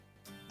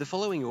The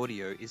following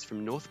audio is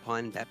from North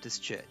Pine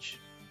Baptist Church.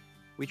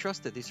 We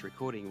trust that this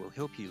recording will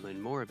help you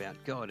learn more about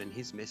God and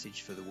His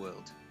message for the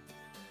world.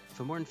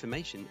 For more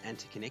information and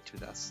to connect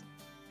with us,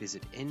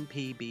 visit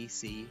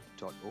npbc.org.au.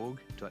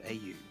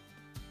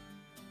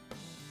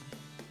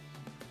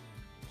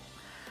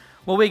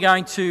 Well, we're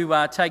going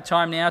to take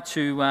time now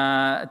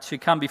to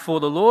come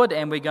before the Lord,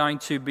 and we're going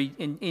to be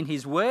in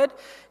His Word.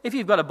 If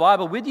you've got a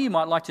Bible with you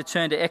might like to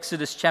turn to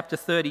Exodus chapter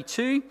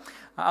 32.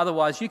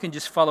 Otherwise, you can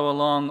just follow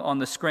along on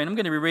the screen. I'm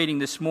going to be reading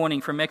this morning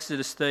from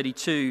Exodus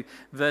 32,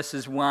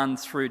 verses 1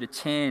 through to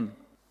 10.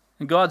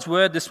 And God's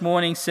Word this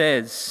morning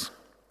says,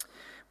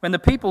 "When the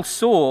people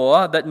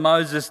saw that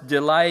Moses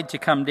delayed to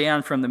come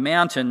down from the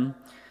mountain,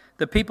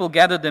 the people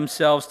gathered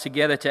themselves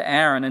together to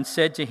Aaron and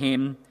said to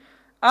him,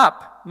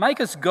 'Up, make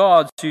us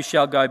gods who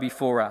shall go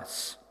before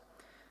us.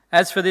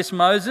 As for this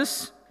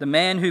Moses, the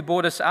man who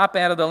brought us up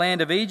out of the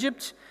land of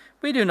Egypt,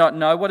 we do not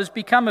know what has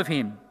become of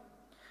him.'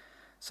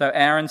 So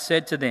Aaron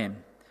said to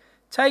them,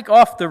 'Take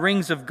off the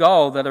rings of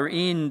gold that are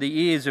in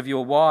the ears of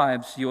your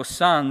wives, your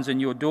sons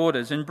and your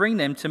daughters, and bring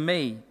them to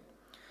me.'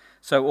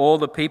 So all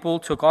the people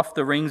took off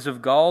the rings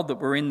of gold that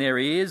were in their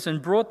ears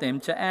and brought them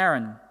to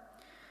Aaron.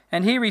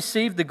 And he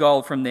received the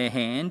gold from their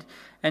hand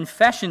and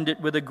fashioned it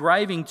with a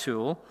graving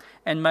tool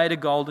and made a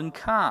golden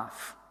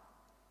calf.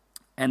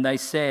 And they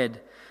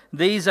said,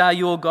 'These are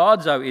your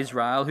gods, O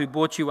Israel, who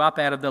brought you up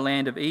out of the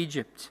land of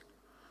Egypt.'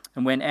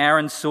 And when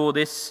Aaron saw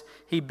this,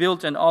 he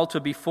built an altar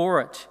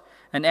before it.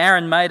 And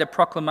Aaron made a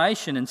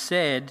proclamation and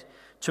said,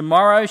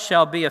 'Tomorrow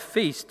shall be a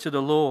feast to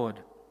the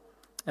Lord.'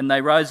 And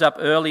they rose up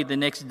early the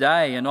next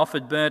day and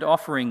offered burnt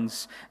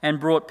offerings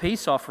and brought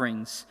peace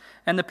offerings.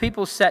 And the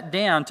people sat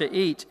down to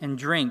eat and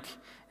drink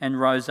and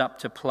rose up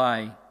to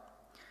play.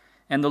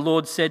 And the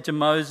Lord said to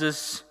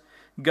Moses,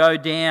 'Go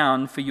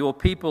down, for your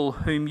people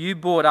whom you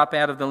brought up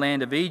out of the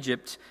land of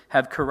Egypt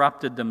have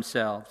corrupted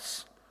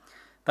themselves.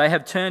 They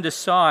have turned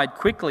aside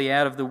quickly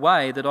out of the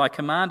way that I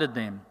commanded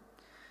them.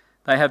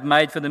 They have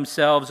made for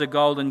themselves a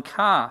golden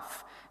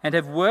calf and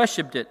have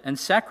worshipped it and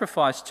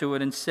sacrificed to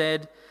it and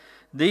said,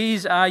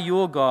 "These are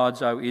your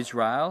gods, O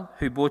Israel,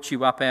 who brought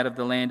you up out of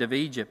the land of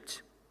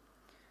Egypt."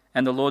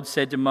 And the Lord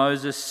said to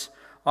Moses,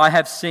 "I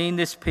have seen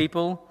this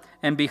people,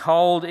 and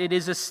behold, it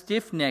is a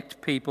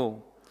stiff-necked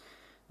people.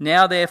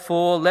 Now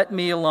therefore let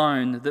me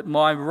alone, that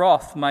my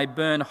wrath may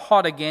burn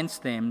hot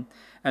against them,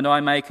 and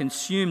I may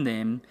consume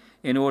them,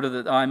 in order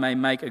that I may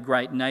make a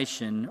great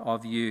nation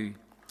of you."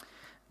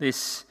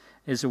 This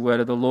is the word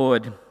of the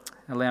Lord.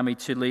 Allow me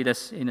to lead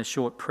us in a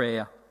short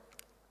prayer.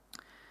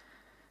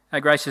 Our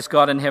gracious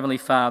God and Heavenly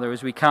Father,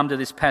 as we come to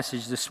this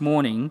passage this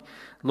morning,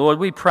 Lord,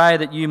 we pray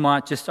that you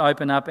might just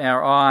open up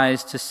our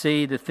eyes to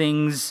see the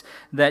things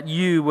that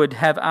you would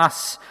have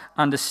us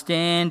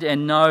understand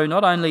and know,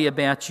 not only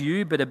about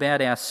you, but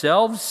about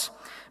ourselves,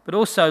 but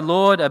also,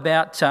 Lord,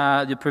 about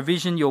the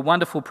provision, your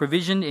wonderful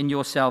provision in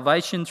your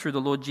salvation through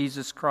the Lord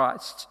Jesus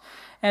Christ.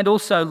 And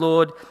also,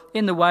 Lord,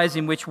 in the ways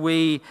in which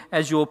we,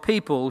 as your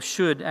people,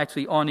 should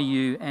actually honour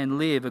you and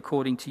live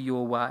according to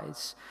your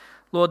ways.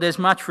 Lord, there's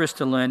much for us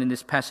to learn in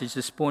this passage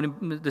this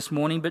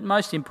morning, but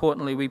most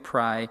importantly, we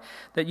pray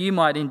that you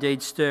might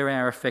indeed stir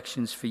our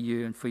affections for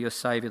you and for your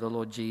Saviour, the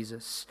Lord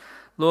Jesus.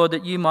 Lord,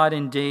 that you might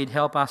indeed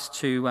help us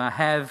to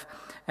have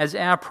as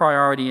our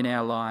priority in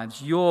our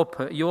lives your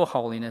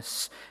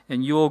holiness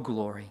and your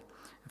glory.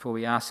 For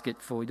we ask it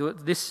for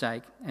this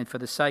sake and for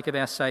the sake of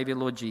our Saviour,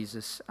 Lord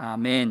Jesus.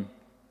 Amen.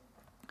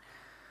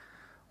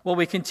 Well,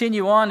 we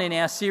continue on in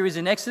our series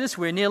in Exodus.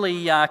 We're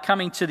nearly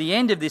coming to the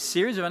end of this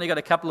series. We've only got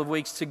a couple of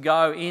weeks to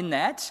go in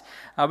that.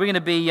 We're going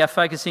to be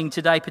focusing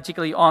today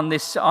particularly on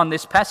this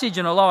passage.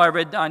 And although I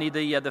read only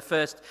the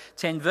first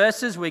 10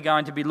 verses, we're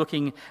going to be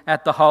looking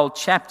at the whole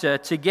chapter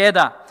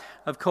together.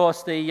 Of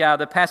course,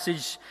 the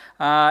passage,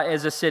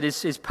 as I said,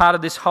 is part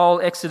of this whole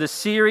Exodus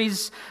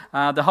series.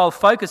 The whole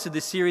focus of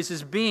this series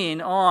has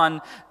been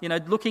on,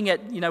 looking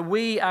at,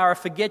 we are a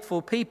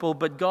forgetful people,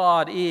 but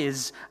God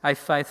is a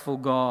faithful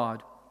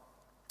God.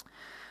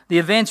 The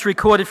events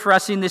recorded for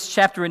us in this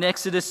chapter in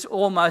Exodus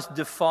almost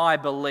defy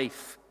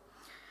belief.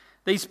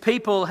 These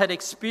people had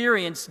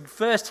experienced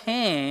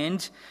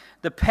firsthand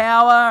the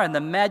power and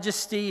the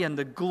majesty and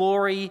the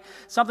glory,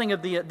 something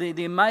of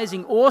the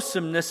amazing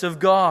awesomeness of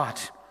God.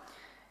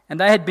 And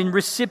they had been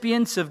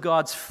recipients of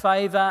God's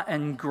favour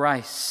and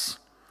grace.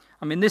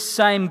 I mean, this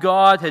same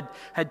God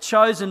had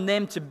chosen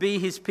them to be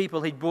his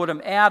people. He'd brought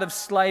them out of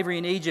slavery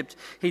in Egypt.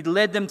 He'd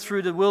led them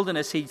through the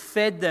wilderness. He'd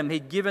fed them.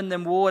 He'd given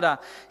them water.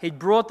 He'd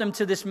brought them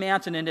to this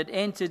mountain and had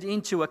entered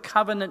into a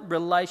covenant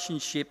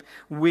relationship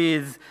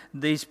with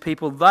these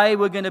people. They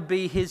were going to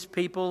be his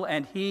people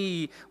and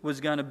he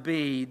was going to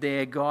be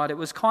their God. It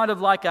was kind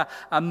of like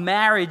a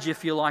marriage,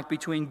 if you like,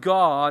 between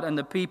God and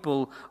the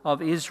people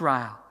of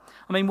Israel.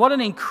 I mean, what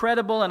an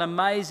incredible and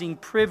amazing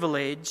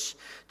privilege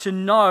to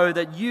know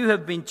that you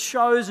have been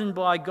chosen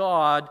by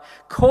God,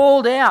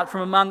 called out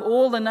from among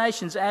all the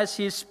nations as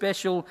his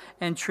special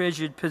and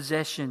treasured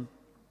possession.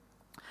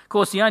 Of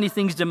course, the only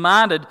things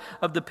demanded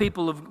of the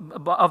people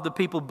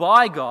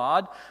by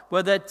God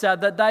were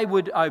that they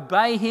would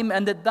obey him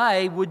and that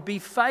they would be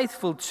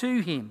faithful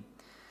to him.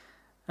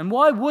 And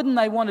why wouldn't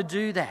they want to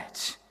do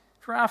that?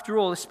 For after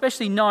all,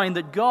 especially knowing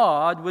that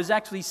God was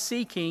actually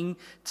seeking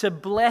to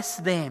bless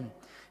them.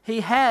 He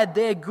had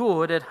their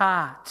good at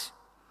heart.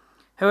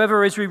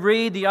 However, as we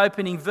read the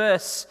opening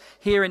verse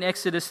here in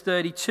Exodus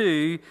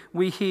 32,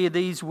 we hear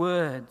these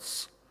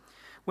words.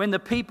 When the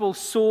people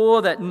saw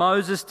that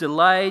Moses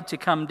delayed to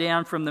come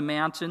down from the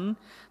mountain,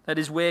 that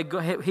is where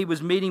he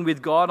was meeting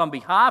with God on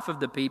behalf of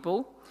the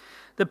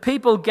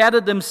people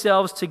gathered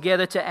themselves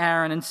together to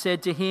Aaron and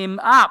said to him,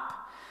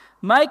 "Up,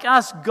 make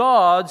us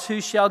gods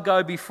who shall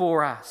go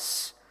before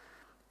us.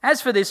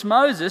 As for this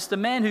Moses, the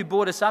man who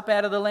brought us up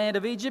out of the land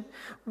of Egypt,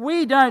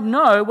 we don't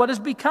know what has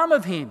become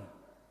of him."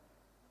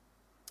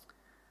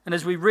 And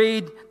as we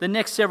read the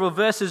next several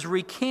verses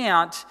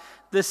recount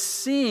the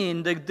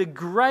sin, the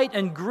great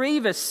and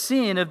grievous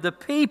sin of the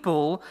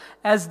people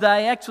as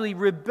they actually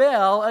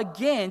rebel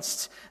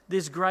against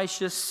this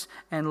gracious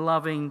and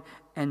loving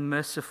and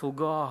merciful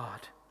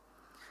God.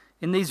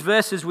 In these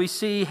verses, we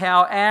see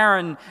how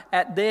Aaron,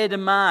 at their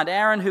demand,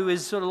 Aaron, who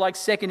is sort of like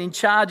second in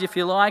charge, if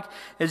you like,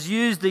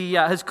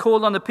 has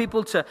called on the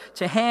people to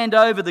hand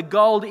over the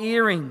gold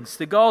earrings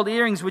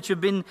which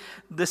have been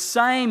the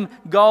same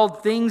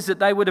gold things that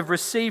they would have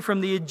received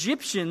from the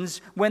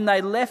Egyptians when they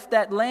left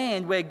that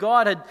land where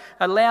God had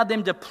allowed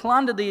them to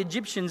plunder the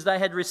Egyptians. They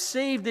had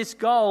received this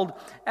gold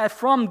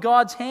from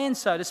God's hand,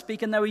 so to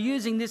speak, and they were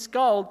using this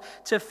gold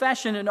to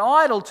fashion an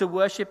idol to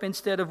worship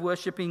instead of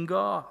worshiping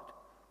God.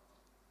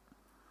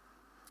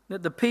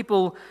 That the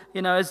people,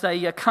 as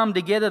they come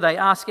together, they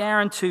ask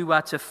Aaron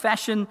to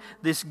fashion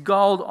this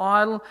gold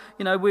idol.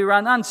 We're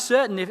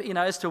uncertain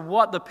as to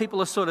what the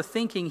people are sort of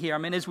thinking here. I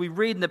mean, as we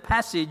read in the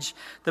passage,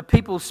 the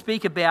people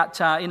speak about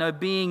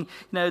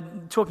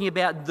talking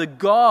about the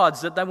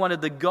gods, that they wanted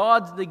the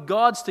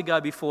gods to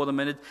go before them.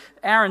 And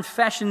Aaron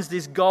fashions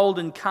this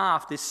golden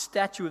calf, this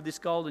statue of this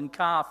golden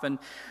calf, and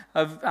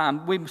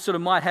we sort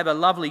of might have a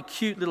lovely,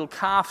 cute little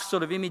calf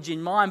sort of image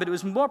in mind, but it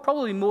was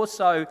probably more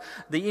so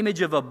the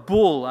image of a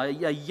bull,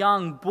 a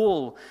young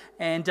bull.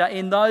 And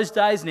in those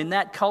days and in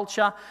that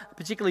culture,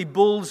 particularly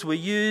bulls were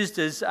used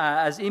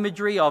as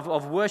imagery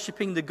of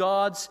worshipping the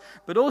gods,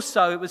 but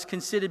also it was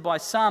considered by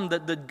some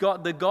that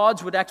the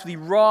gods would actually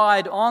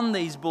ride on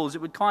these bulls.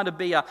 It would kind of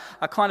be a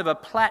kind of a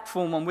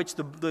platform on which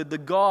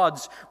the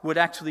gods would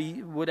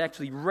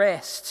actually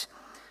rest.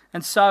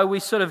 And so we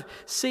sort of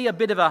see a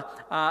bit of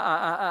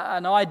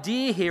an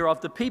idea here of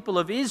the people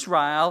of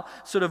Israel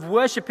sort of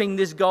worshipping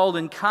this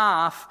golden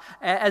calf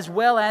as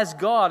well as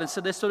God. And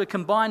so they're sort of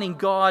combining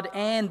God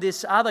and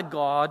this other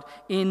God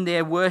in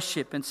their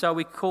worship. And so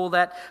we call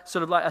that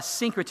sort of like a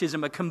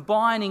syncretism, a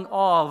combining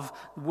of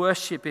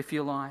worship, if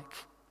you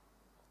like.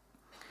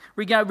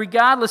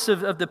 Regardless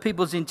of the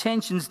people's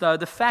intentions, though,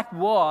 the fact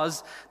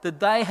was that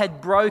they had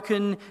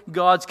broken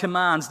God's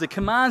commands. The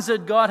commands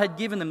that God had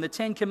given them, the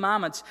 10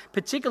 Commandments,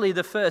 particularly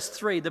the first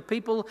 3, the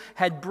people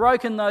had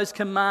broken those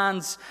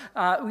commands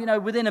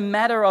within a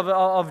matter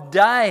of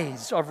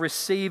days of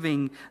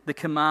receiving the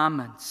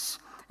commandments.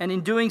 And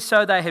in doing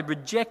so, they had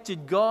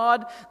rejected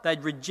God,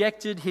 they'd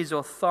rejected his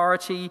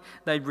authority,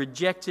 they'd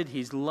rejected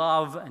his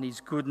love and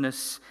his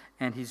goodness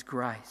and his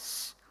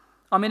grace.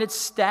 I mean, it's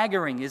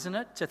staggering, isn't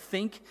it, to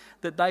think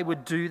that they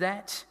would do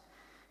that,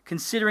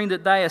 considering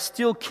that they are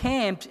still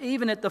camped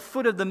even at the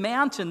foot of the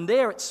mountain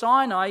there at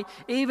Sinai,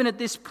 even at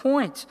this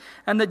point,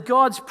 and that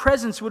God's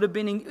presence would have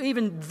been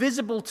even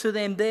visible to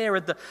them there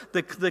at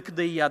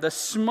the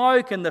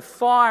smoke and the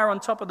fire on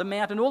top of the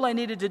mountain. All they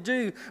needed to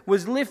do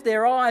was lift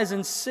their eyes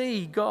and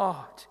see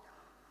God.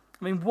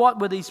 I mean, what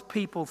were these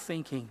people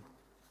thinking?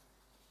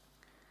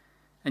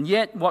 And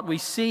yet, what we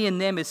see in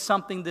them is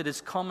something that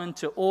is common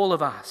to all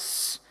of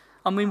us.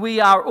 I mean, we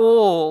are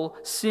all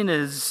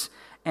sinners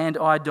and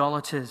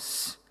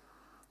idolaters.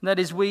 That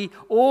is, we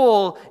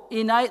all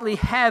innately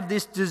have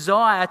this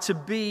desire to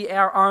be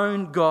our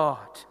own God,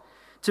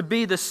 to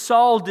be the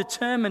sole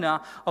determiner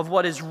of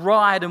what is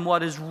right and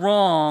what is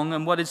wrong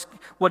and what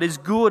is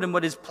good and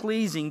what is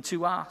pleasing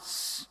to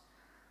us.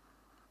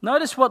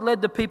 Notice what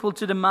led the people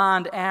to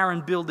demand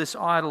Aaron build this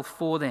idol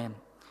for them.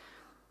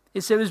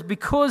 It was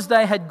because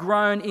they had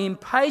grown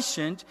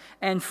impatient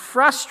and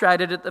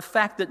frustrated at the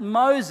fact that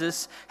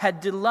Moses had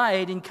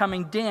delayed in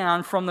coming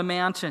down from the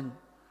mountain.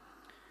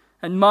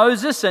 And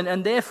Moses,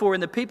 and therefore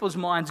in the people's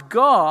minds,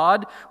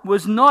 God,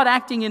 was not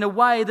acting in a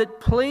way that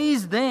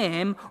pleased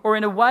them or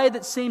in a way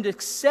that seemed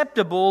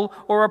acceptable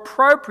or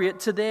appropriate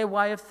to their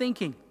way of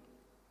thinking.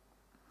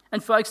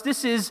 And folks,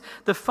 this is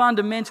the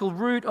fundamental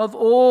root of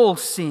all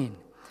sin.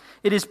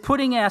 It is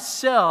putting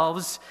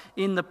ourselves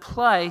in the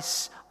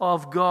place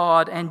of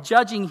God and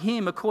judging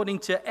him according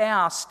to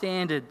our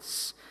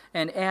standards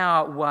and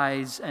our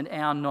ways and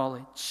our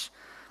knowledge.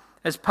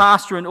 As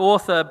pastor and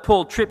author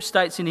Paul Tripp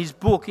states in his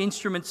book,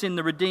 Instruments in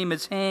the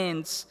Redeemer's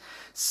Hands,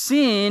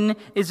 sin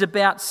is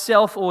about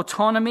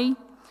self-autonomy,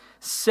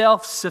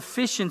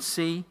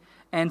 self-sufficiency,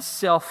 and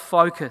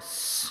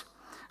self-focus.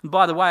 And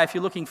by the way, if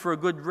you're looking for a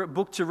good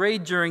book to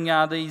read during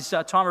these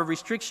time of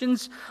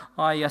restrictions,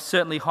 I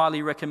certainly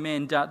highly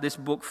recommend this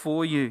book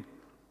for you.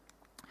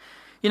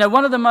 You know,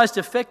 one of the most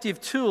effective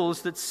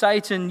tools that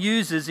Satan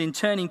uses in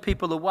turning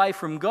people away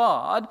from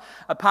God,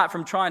 apart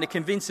from trying to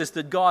convince us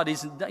that God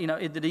isn't,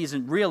 that he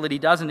isn't real, that he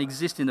doesn't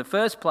exist in the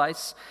first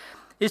place,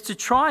 is to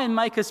try and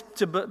make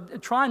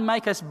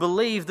us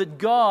believe that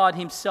God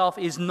himself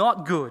is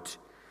not good.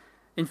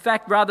 In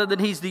fact, rather that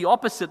he's the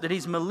opposite, that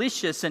he's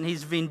malicious and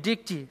he's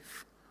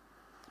vindictive.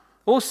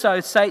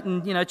 Also,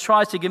 Satan,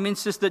 tries to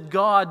convince us that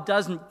God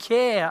doesn't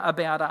care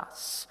about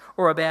us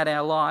or about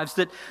our lives,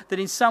 that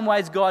in some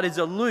ways God is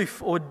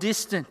aloof or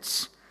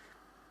distant.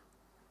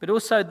 But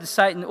also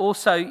Satan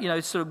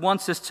sort of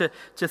wants us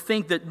to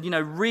think that,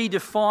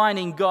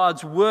 redefining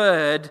God's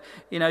word,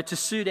 to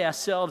suit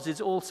ourselves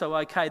is also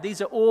okay.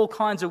 These are all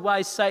kinds of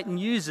ways Satan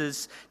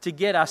uses to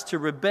get us to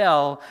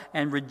rebel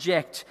and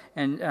reject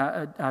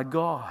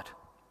God.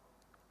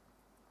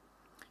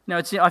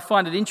 I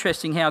find it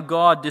interesting how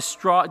God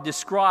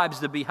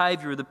describes the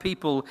behavior of the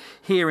people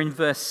here in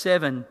verse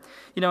 7.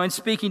 In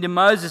speaking to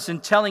Moses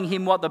and telling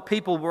him what the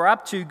people were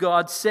up to,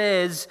 God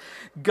says,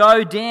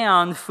 "Go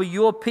down, for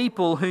your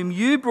people whom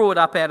you brought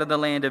up out of the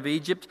land of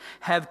Egypt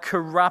have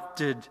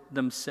corrupted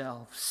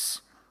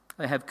themselves."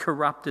 They have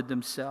corrupted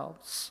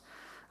themselves.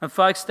 And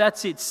folks,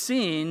 that's it.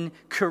 Sin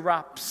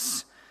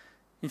corrupts.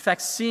 In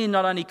fact, sin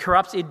not only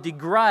corrupts, it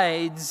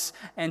degrades,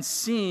 and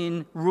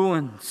sin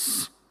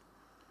ruins.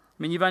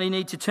 You only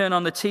need to turn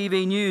on the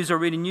TV news or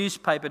read a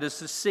newspaper to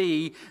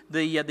see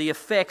the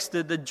effects,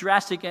 the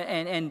drastic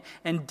and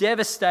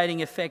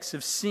devastating effects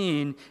of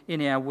sin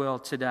in our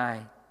world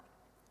today.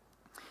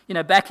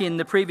 Back in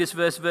the previous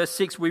verse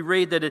 6, we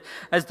read that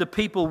as the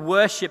people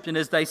worshipped and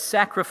as they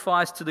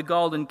sacrificed to the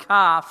golden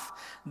calf,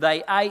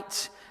 they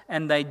ate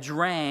and they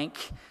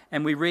drank,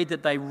 and we read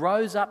that they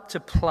rose up to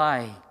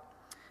play.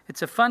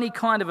 It's a funny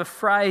kind of a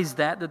phrase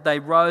that they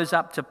rose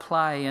up to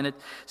play, and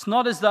it's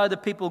not as though the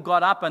people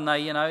got up and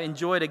they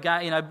enjoyed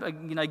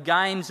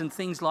games and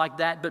things like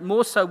that, but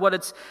more so what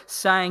it's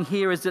saying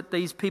here is that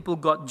these people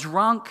got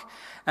drunk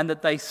and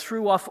that they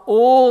threw off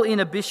all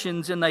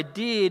inhibitions and they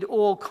did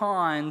all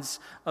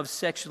kinds of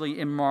sexually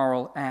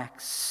immoral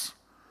acts.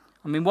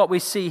 What we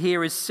see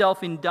here is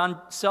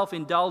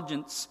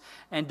self-indulgence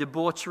and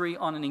debauchery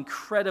on an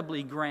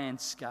incredibly grand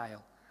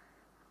scale.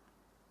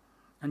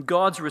 And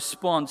God's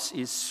response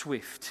is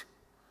swift.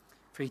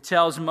 For he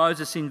tells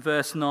Moses in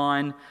verse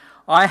 9,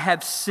 "I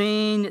have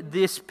seen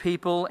this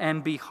people,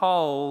 and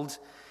behold,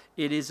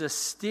 it is a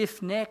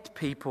stiff-necked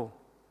people.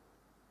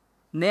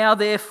 Now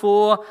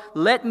therefore,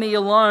 let me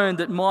alone,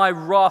 that my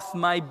wrath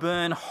may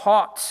burn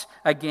hot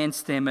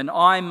against them, and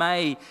I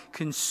may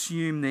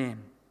consume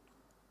them."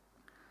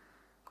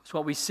 Because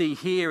what we see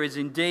here is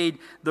indeed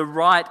the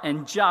right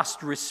and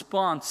just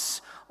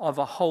response of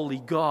a holy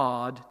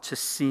God to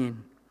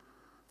sin.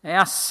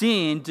 Our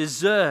sin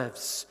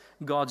deserves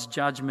God's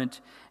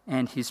judgment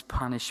and his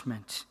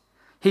punishment.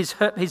 His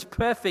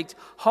perfect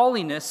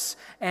holiness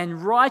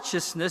and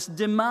righteousness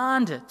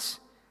demand it.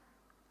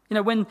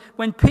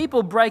 When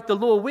people break the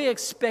law, we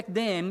expect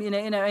them,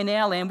 in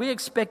our land, we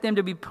expect them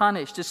to be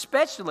punished,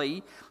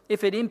 especially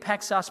if it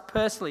impacts us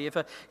personally.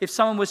 If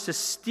someone was to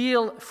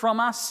steal from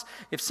us,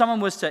 if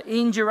someone was to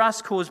injure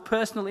us, cause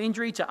personal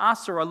injury to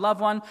us or a loved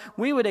one,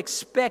 we would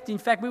expect, in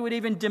fact, we would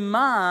even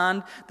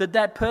demand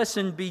that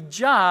person be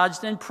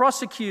judged and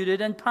prosecuted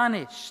and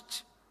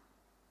punished.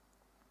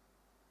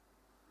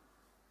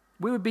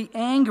 We would be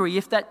angry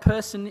if that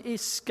person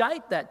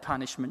escaped that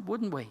punishment,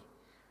 wouldn't we?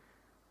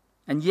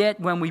 And yet,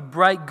 when we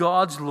break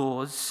God's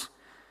laws,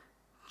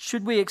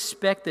 should we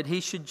expect that he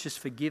should just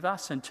forgive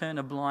us and turn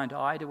a blind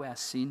eye to our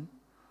sin?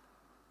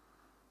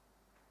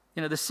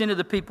 The sin of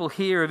the people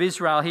here of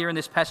Israel, here in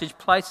this passage,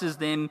 places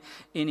them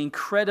in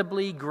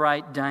incredibly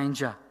great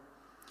danger.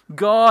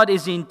 God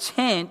is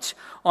intent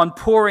on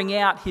pouring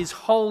out his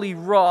holy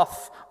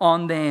wrath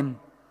on them.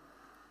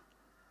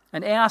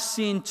 And our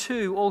sin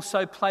too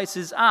also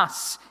places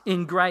us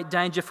in great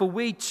danger, for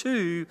we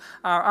too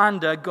are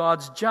under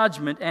God's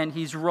judgment and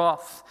his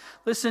wrath.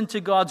 Listen to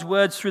God's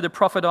words through the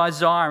prophet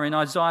Isaiah in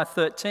Isaiah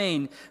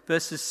 13,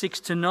 verses 6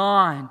 to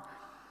 9.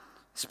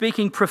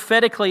 Speaking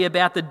prophetically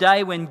about the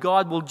day when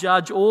God will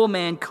judge all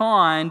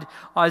mankind,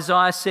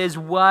 Isaiah says,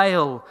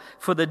 "Wail,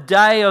 for the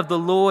day of the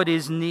Lord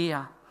is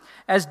near.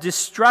 As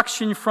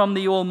destruction from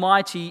the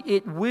Almighty,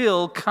 it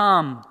will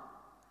come.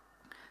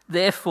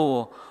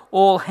 Therefore,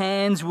 all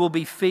hands will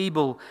be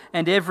feeble,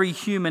 and every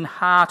human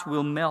heart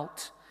will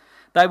melt.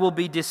 They will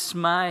be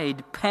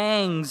dismayed.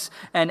 Pangs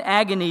and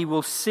agony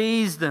will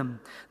seize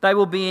them. They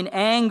will be in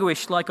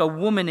anguish like a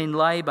woman in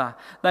labor.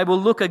 They will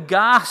look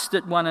aghast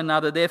at one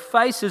another. Their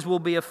faces will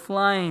be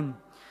aflame.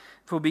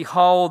 For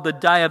behold, the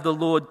day of the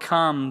Lord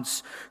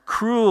comes,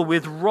 cruel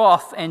with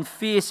wrath and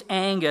fierce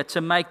anger, to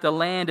make the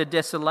land a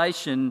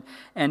desolation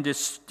and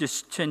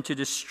to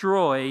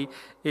destroy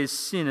its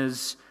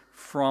sinners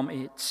from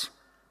it."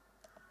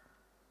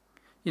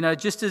 You know,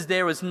 just as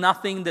there was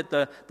nothing that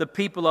the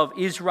people of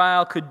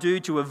Israel could do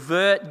to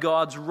avert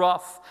God's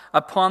wrath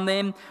upon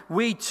them,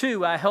 we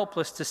too are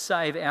helpless to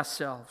save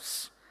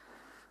ourselves.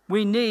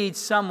 We need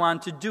someone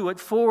to do it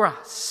for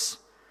us.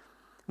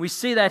 We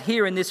see that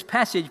here in this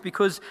passage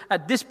because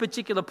at this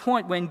particular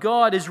point when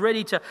God is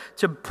ready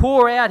to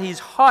pour out his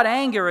hot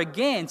anger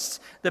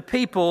against the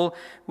people,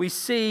 we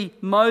see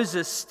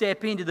Moses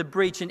step into the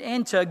breach and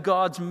enter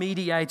God's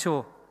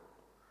mediator.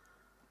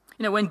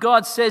 You know, when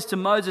God says to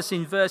Moses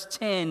in verse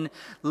 10,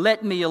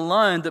 "Let me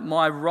alone that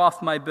my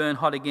wrath may burn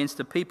hot against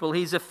the people,"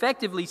 he's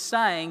effectively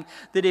saying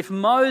that if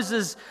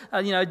Moses,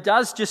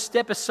 does just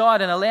step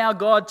aside and allow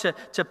God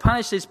to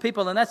punish these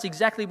people, then that's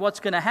exactly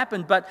what's going to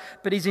happen. But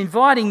he's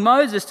inviting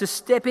Moses to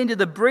step into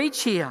the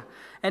breach here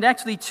and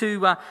actually to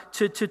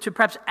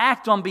perhaps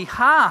act on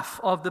behalf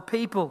of the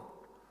people.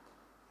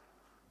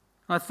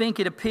 I think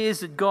it appears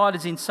that God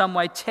is in some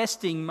way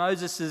testing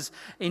Moses'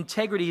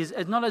 integrity,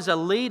 as not as a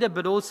leader,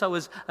 but also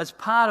as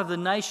part of the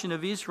nation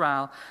of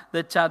Israel,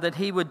 that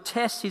he would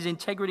test his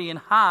integrity and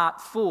heart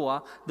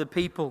for the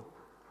people.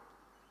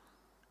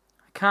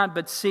 I can't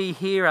but see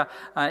here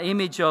an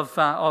image of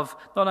not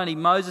only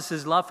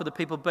Moses' love for the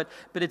people, but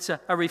it's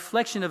a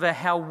reflection of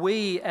how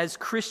we as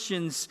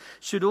Christians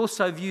should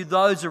also view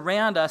those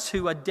around us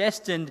who are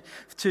destined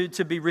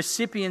to be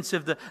recipients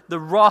of the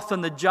wrath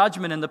and the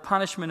judgment and the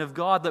punishment of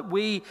God, that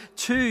we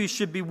too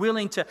should be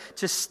willing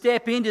to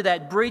step into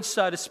that breach,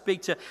 so to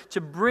speak,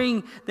 to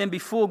bring them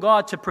before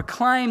God, to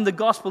proclaim the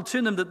gospel to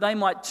them, that they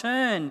might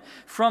turn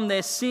from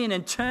their sin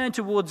and turn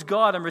towards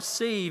God and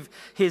receive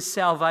his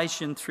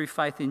salvation through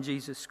faith in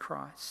Jesus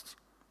Christ.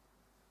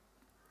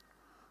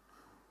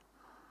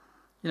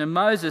 You know,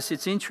 Moses,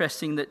 it's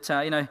interesting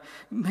that,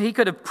 he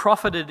could have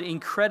profited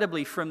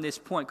incredibly from this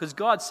point, because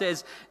God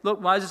says, "Look,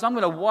 Moses, I'm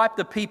going to wipe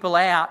the people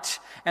out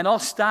and I'll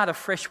start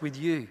afresh with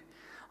you."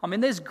 I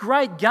mean, there's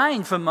great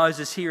gain for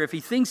Moses here if he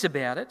thinks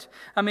about it.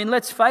 I mean,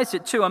 let's face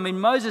it too. I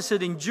mean, Moses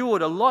had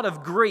endured a lot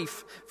of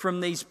grief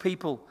from these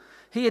people.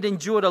 He had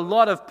endured a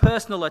lot of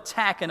personal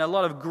attack and a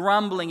lot of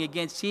grumbling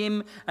against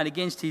him and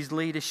against his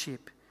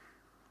leadership.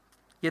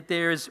 Yet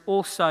there is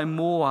also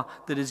more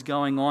that is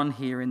going on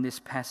here in this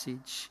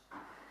passage.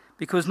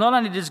 Because not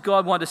only does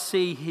God want to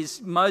see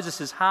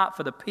Moses' heart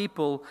for the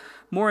people,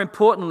 more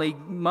importantly,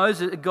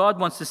 God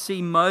wants to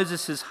see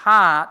Moses'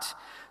 heart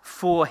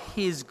for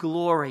his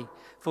glory,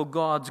 for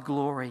God's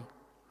glory.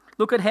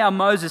 Look at how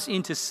Moses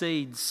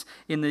intercedes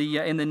in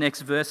the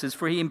next verses.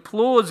 For he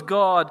implores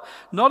God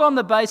not on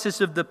the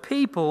basis of the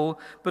people,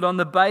 but on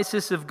the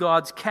basis of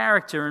God's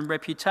character and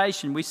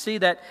reputation. We see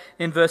that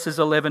in verses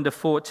 11 to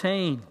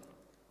 14.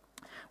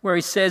 Where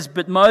he says,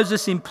 "But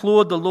Moses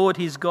implored the Lord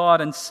his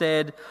God and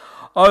said,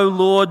 'O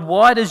Lord,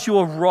 why does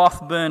your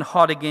wrath burn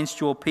hot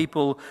against your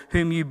people,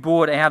 whom you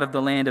brought out of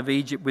the land of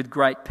Egypt with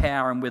great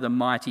power and with a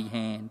mighty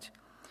hand?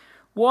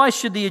 Why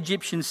should the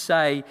Egyptians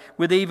say,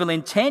 with evil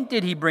intent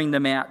did he bring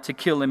them out to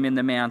kill them in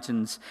the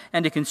mountains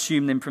and to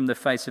consume them from the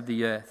face of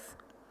the earth?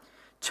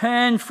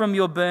 Turn from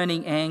your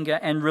burning anger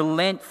and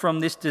relent from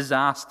this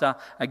disaster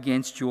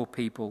against your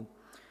people.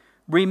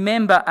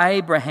 Remember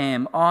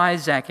Abraham,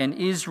 Isaac, and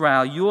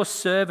Israel, your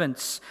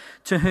servants,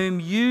 to whom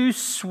you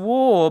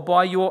swore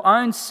by your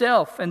own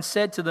self and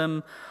said to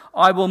them,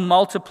 I will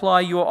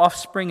multiply your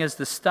offspring as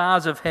the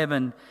stars of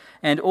heaven,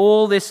 and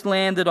all this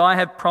land that I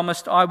have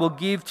promised I will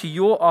give to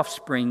your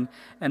offspring,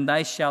 and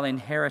they shall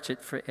inherit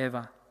it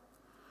forever.'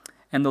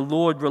 And the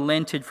Lord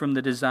relented from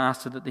the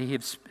disaster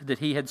that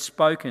he had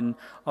spoken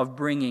of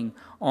bringing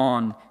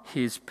on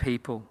his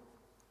people."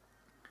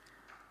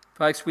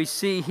 Folks, we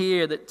see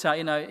here that,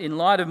 in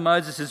light of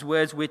Moses'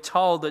 words, we're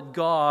told that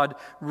God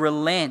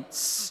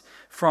relents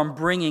from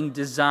bringing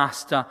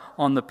disaster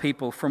on the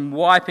people, from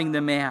wiping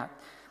them out.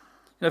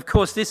 And of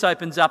course, this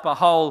opens up a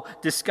whole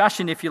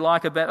discussion, if you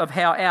like, of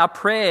how our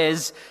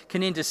prayers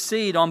can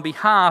intercede on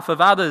behalf of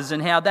others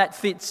and how that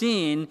fits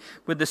in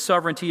with the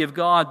sovereignty of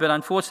God. But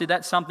unfortunately,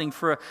 that's something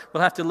we'll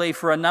have to leave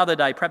for another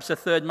day, perhaps a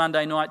third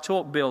Monday night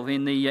talk, Bill,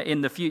 in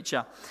the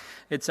future.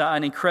 It's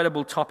an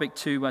incredible topic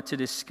to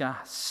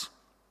discuss.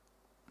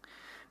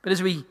 But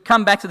as we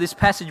come back to this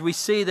passage, we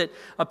see that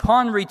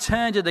upon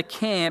return to the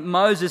camp,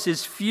 Moses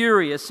is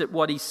furious at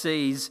what he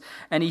sees,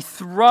 and he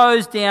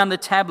throws down the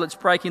tablets,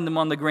 breaking them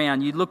on the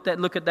ground. You look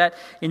at that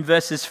in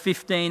verses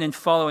 15 and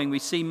following. We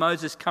see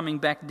Moses coming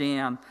back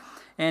down.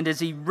 And as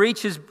he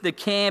reaches the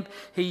camp,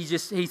 he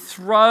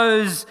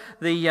throws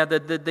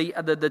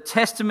the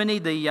testimony,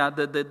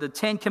 the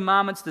Ten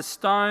Commandments, the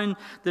stone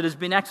that has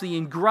been actually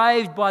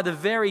engraved by the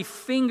very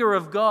finger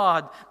of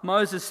God.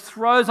 Moses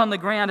throws on the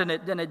ground and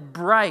it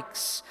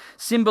breaks,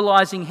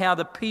 symbolizing how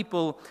the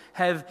people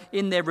have,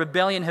 in their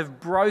rebellion, have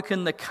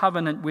broken the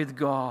covenant with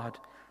God.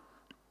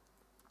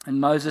 And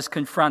Moses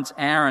confronts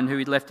Aaron, who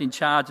he'd left in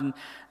charge. And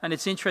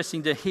it's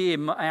interesting to hear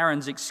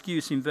Aaron's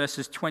excuse in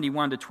verses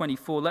 21 to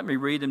 24. Let me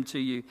read them to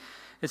you.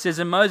 It says,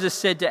 "And Moses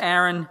said to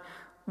Aaron,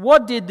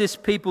 'What did this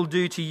people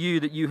do to you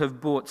that you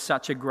have brought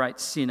such a great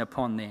sin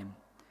upon them?'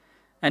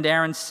 And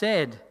Aaron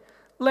said,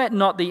 'Let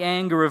not the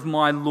anger of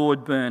my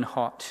Lord burn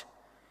hot.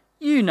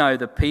 You know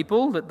the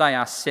people, that they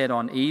are set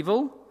on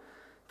evil.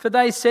 For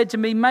they said to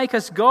me, make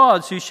us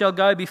gods who shall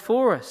go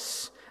before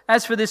us.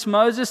 As for this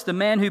Moses, the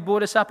man who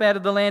brought us up out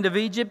of the land of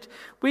Egypt,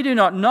 we do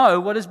not know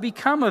what has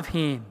become of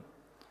him.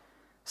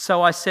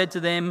 So I said to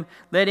them,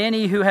 let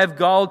any who have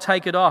gold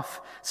take it off.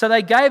 So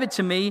they gave it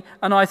to me,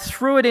 and I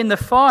threw it in the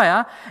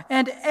fire,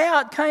 and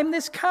out came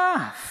this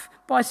calf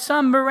by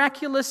some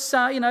miraculous,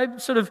 some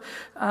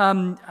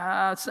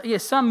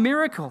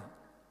miracle.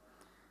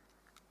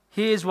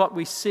 Here's what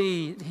we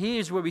see.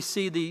 Here's where we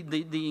see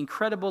the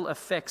incredible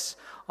effects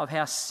of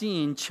how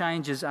sin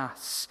changes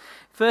us.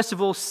 First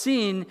of all,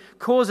 sin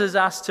causes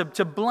us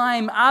to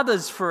blame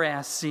others for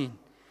our sin.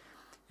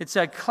 It's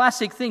a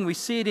classic thing. We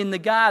see it in the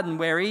garden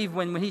where Eve,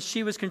 when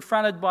she was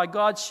confronted by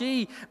God,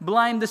 she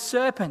blamed the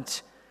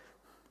serpent.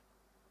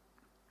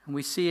 And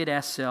we see it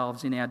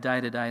ourselves in our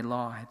day-to-day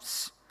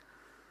lives.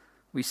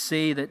 We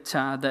see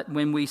that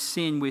when we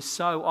sin, we're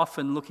so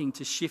often looking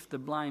to shift the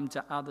blame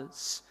to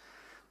others.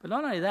 But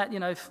not only that,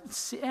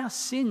 our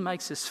sin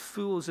makes us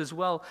fools as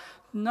well.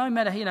 No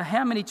matter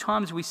how many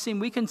times we sin,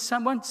 we can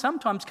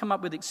sometimes come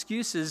up with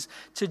excuses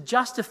to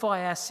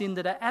justify our sin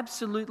that are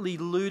absolutely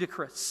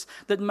ludicrous,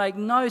 that make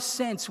no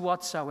sense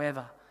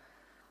whatsoever.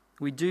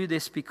 We do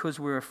this because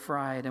we're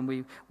afraid,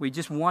 and we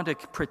just want to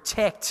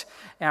protect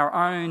our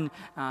own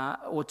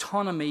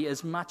autonomy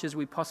as much as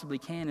we possibly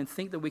can and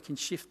think that we can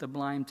shift the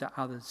blame to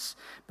others.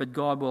 But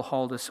God will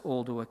hold us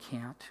all to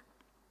account.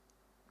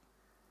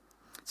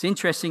 It's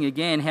interesting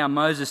again how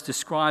Moses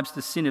describes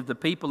the sin of the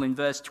people in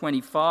verse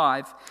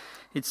 25.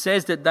 It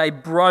says that they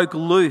broke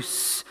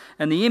loose.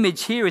 And the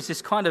image here is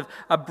this kind of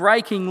a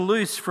breaking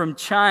loose from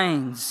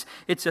chains.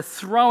 It's a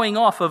throwing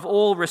off of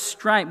all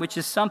restraint, which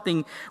is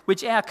something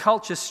which our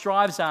culture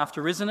strives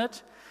after, isn't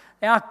it?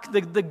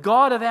 The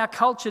God of our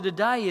culture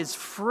today is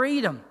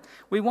freedom.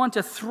 We want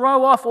to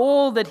throw off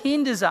all that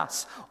hinders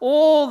us,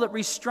 all that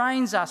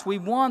restrains us. We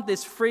want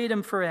this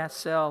freedom for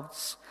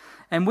ourselves.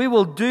 And we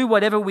will do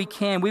whatever we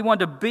can. We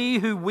want to be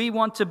who we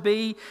want to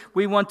be.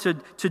 We want to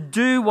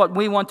do what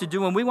we want to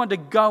do. And we want to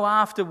go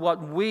after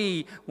what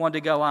we want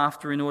to go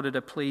after in order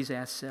to please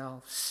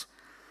ourselves.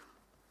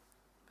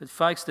 But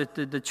folks,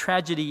 the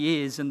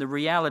tragedy is, and the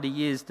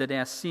reality is, that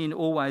our sin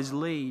always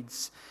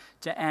leads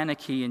to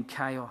anarchy and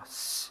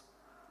chaos.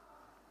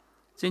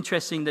 It's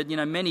interesting that,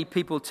 many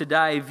people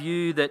today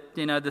view that,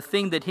 the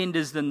thing that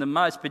hinders them the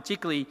most,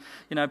 particularly,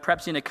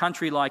 perhaps in a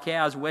country like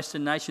ours,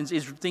 Western nations,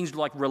 is things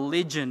like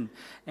religion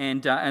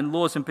and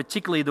laws, and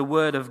particularly the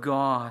Word of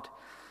God.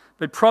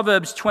 But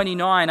Proverbs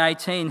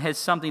 29:18 has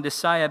something to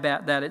say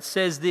about that. It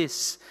says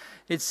this.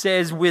 It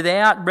says,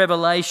 without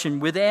revelation,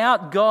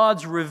 without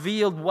God's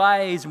revealed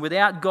ways,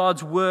 without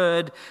God's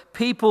Word,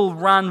 people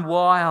run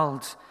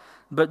wild.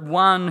 But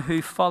one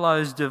who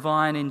follows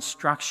divine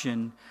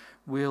instruction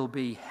will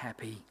be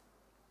happy.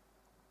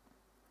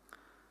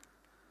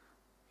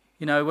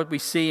 What we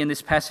see in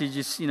this passage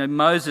is,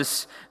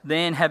 Moses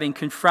then, having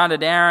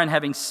confronted Aaron,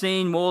 having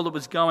seen all that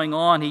was going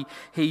on,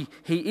 he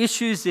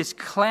issues this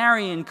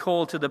clarion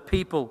call to the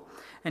people.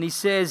 And he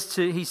says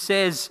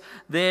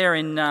there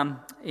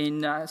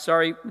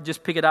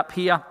just pick it up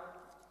here.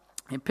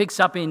 It picks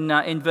up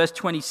in verse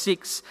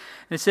 26.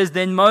 And it says,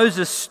 then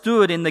Moses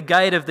stood in the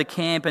gate of the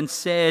camp and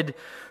said,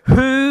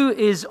 who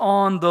is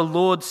on the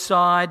Lord's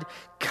side?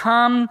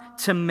 Come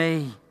to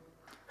me.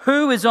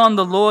 Who is on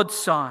the Lord's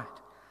side?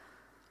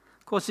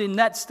 Of course, in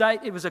that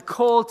state, it was a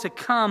call to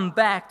come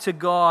back to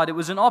God. It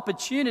was an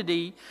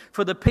opportunity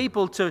for the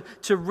people to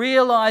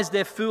realize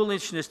their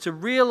foolishness, to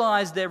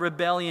realize their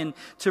rebellion,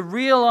 to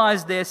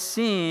realize their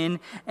sin,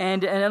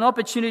 and an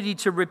opportunity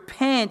to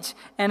repent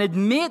and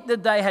admit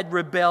that they had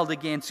rebelled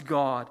against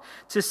God,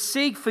 to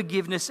seek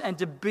forgiveness and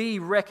to be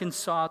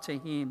reconciled to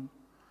Him.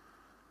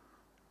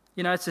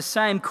 It's the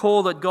same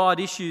call that God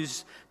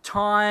issues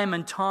time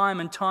and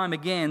time and time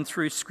again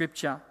through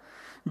Scripture.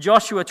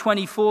 Joshua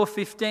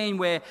 24:15,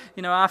 where,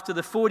 after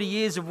the 40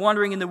 years of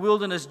wandering in the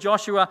wilderness,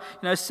 Joshua,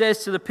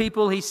 says to the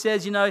people, he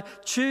says,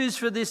 choose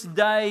for this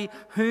day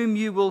whom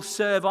you will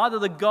serve, either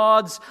the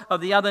gods of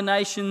the other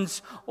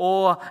nations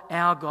or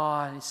our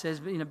God. He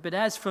says, but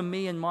as for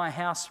me and my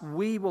house,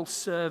 we will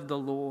serve the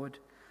Lord.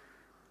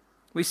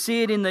 We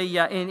see it in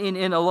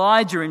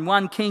Elijah in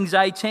 1 Kings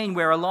 18,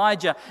 where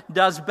Elijah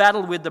does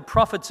battle with the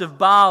prophets of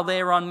Baal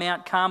there on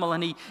Mount Carmel,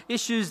 and he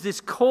issues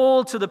this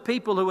call to the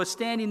people who are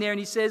standing there, and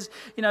he says,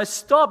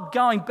 stop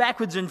going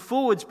backwards and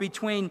forwards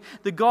between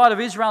the God of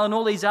Israel and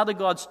all these other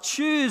gods.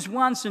 Choose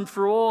once and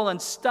for all and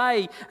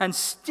stay and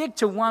stick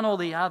to one or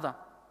the other.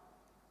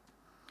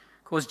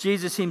 Of course,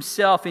 Jesus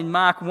himself in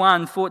Mark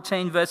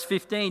 1:14, verse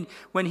 15,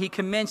 when he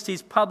commenced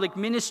his public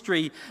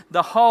ministry,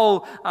 the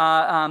whole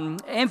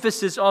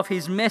emphasis of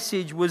his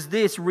message was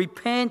this: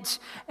 repent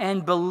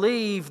and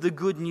believe the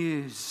good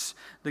news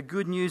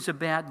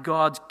about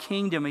God's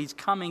kingdom, his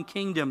coming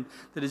kingdom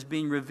that has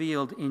been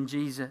revealed in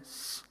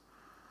Jesus.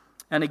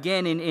 And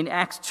again in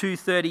Acts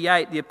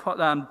 2:38,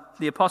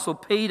 the Apostle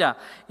Peter,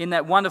 in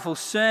that wonderful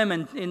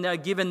sermon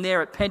given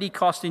there at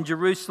Pentecost in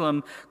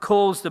Jerusalem,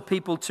 calls the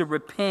people to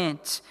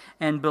repent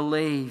and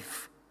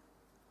believe.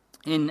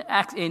 In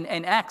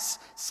Acts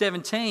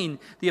 17,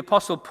 the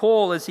Apostle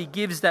Paul, as he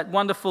gives that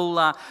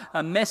wonderful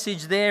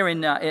message there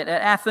at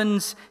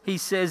Athens, he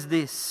says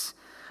this,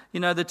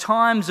 the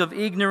times of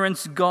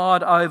ignorance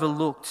God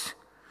overlooked,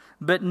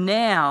 but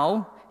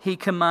now he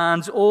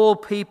commands all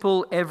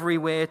people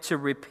everywhere to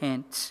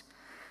repent.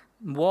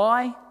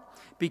 Why?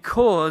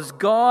 Because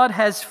God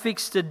has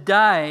fixed a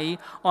day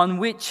on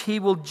which he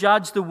will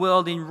judge the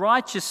world in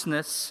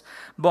righteousness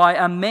by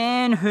a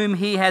man whom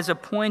he has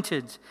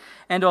appointed.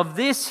 And of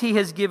this he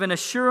has given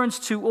assurance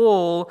to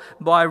all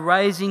by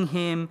raising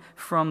him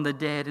from the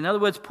dead. In other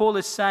words, Paul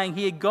is saying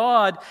here,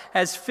 God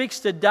has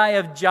fixed a day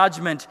of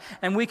judgment,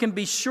 and we can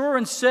be sure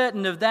and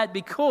certain of that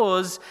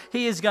because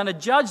he is going to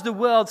judge the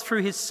world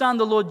through his Son,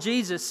 the Lord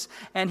Jesus.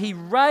 And he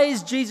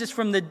raised Jesus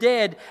from the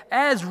dead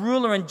as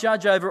ruler and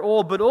judge over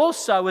all, but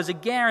also as a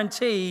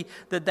guarantee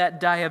that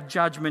that day of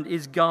judgment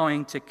is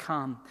going to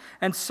come.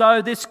 And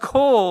so this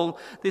call,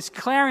 this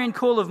clarion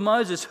call of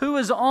Moses, who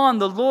is on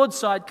the Lord's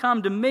side,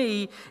 come to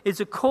me, is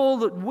a call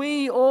that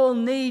we all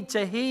need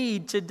to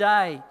heed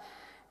today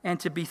and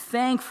to be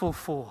thankful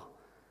for.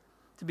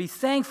 To be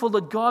thankful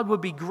that God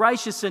would be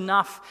gracious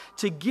enough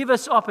to give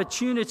us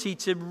opportunity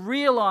to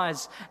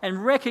realize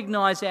and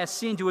recognize our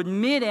sin, to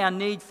admit our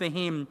need for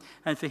him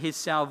and for his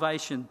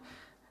salvation.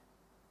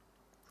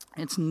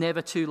 It's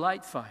never too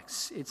late,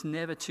 folks. It's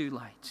never too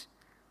late.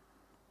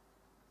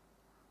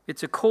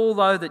 It's a call,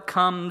 though, that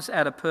comes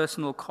at a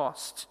personal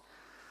cost.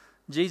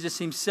 Jesus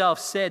himself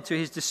said to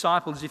his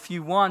disciples, if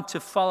you want to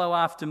follow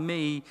after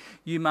me,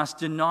 you must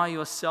deny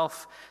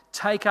yourself,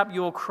 take up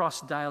your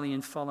cross daily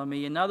and follow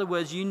me. In other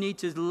words, you need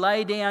to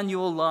lay down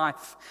your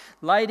life,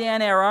 lay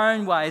down our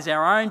own ways,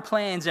 our own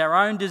plans, our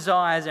own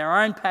desires,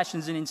 our own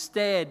passions, and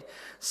instead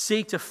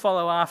seek to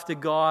follow after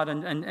God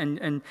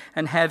and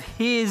have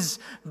his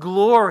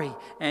glory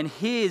and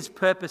his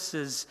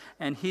purposes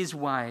and his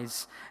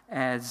ways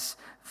as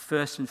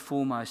first and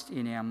foremost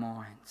in our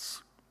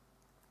minds.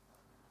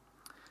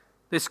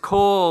 This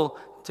call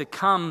to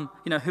come,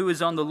 who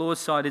is on the Lord's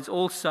side, is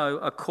also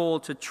a call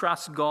to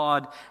trust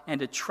God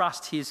and to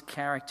trust his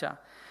character,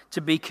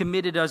 to be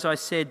committed, as I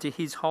said, to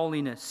his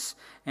holiness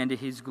and to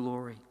his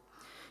glory.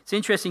 It's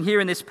interesting here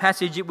in this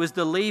passage, it was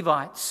the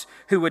Levites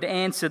who would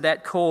answer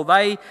that call.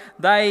 They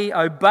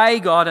obey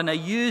God and are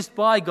used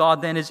by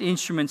God then as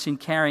instruments in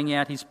carrying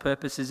out his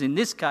purposes. In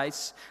this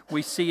case,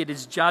 we see it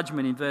as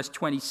judgment in verse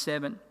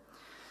 27.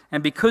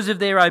 And because of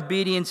their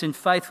obedience and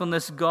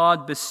faithfulness,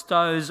 God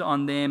bestows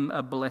on them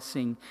a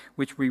blessing,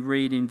 which we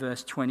read in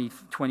verse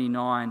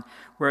 29,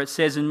 where it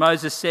says, and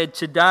Moses said,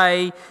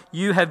 today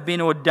you have been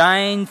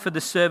ordained for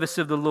the service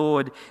of the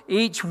Lord,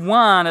 each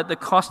one at the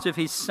cost of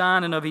his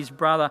son and of his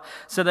brother,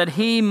 so that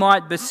he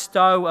might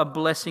bestow a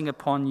blessing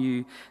upon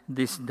you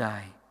this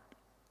day.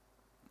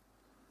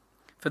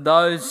 For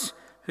those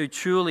who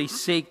truly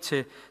seek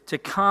to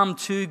come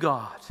to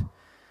God,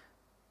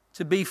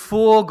 to be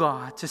for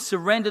God, to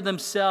surrender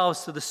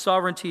themselves to the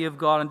sovereignty of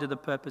God and to the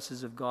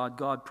purposes of God,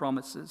 God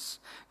promises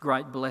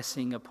great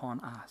blessing upon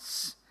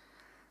us.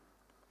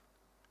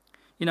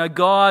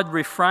 God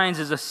refrains,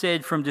 as I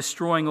said, from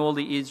destroying all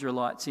the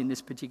Israelites in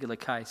this particular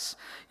case.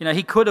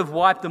 He could have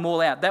wiped them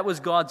all out. That was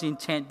God's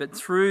intent. But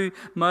through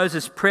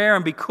Moses' prayer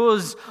and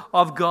because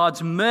of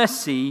God's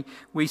mercy,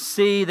 we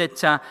see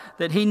that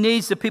he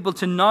needs the people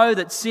to know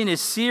that sin is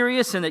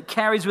serious and it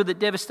carries with it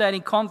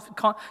devastating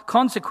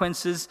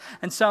consequences.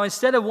 And so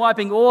instead of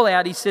wiping all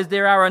out, he says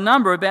there are a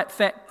number, about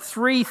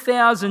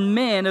 3,000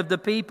 men of the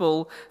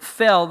people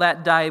fell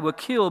that day, were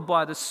killed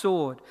by the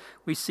sword.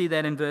 We see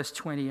that in verse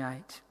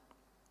 28.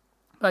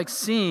 Like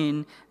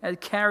sin, it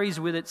carries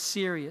with it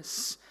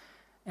serious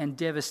and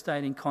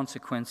devastating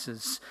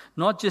consequences,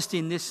 not just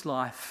in this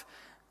life,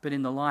 but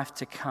in the life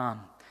to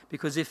come.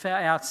 Because if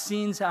our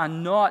sins are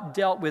not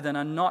dealt with and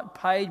are not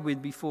paid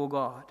with before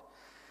God,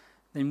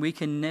 then we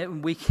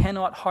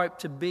cannot hope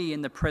to be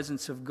in the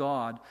presence of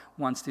God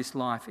once this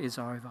life is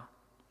over.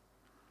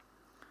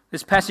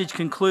 This passage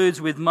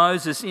concludes with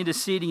Moses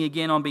interceding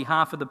again on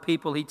behalf of the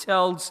people. He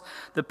tells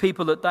the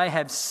people that they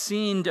have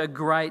sinned a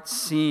great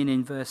sin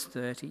in verse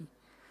 30.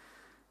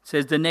 It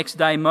says, the next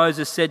day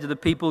Moses said to the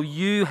people,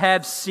 you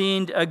have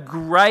sinned a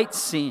great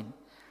sin,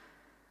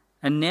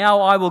 and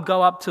now I will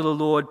go up to the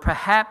Lord.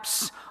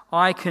 Perhaps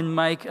I can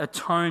make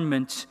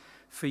atonement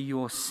for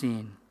your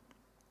sin.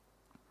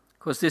 Of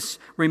course, this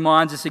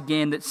reminds us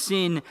again that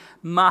sin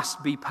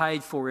must be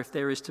paid for if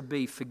there is to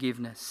be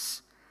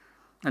forgiveness.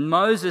 And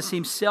Moses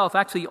himself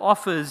actually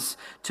offers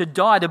to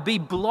die, to be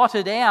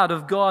blotted out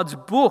of God's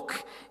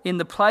book in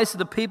the place of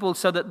the people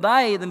so that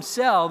they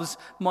themselves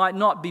might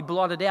not be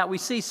blotted out. We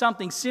see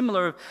something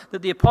similar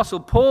that the Apostle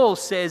Paul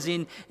says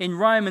in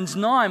Romans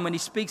 9 when he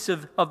speaks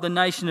of the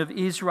nation of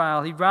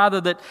Israel. He'd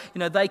rather that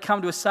they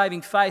come to a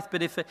saving faith,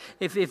 but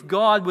if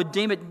God would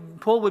deem it,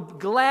 Paul would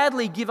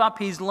gladly give up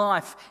his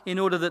life in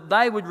order that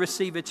they would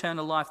receive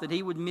eternal life, that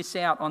he would miss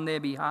out on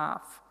their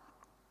behalf.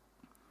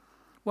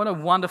 What a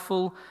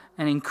wonderful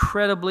and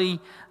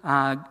incredibly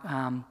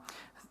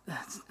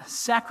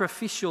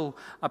sacrificial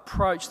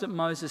approach that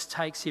Moses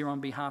takes here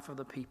on behalf of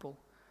the people.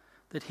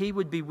 that he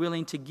would be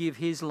willing to give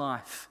his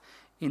life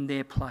in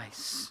their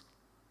place.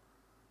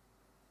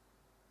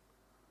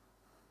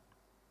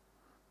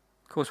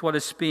 Of course, what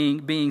is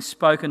being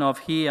spoken of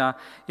here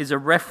is a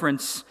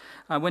reference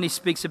when he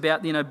speaks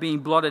about being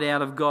blotted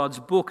out of God's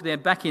book. There,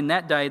 back in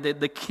that day,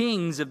 the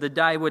kings of the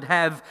day would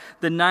have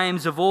the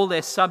names of all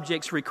their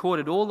subjects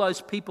recorded, all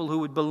those people who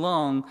would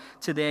belong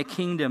to their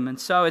kingdom. And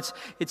so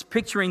it's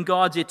picturing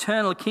God's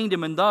eternal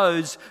kingdom and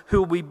those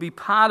who will be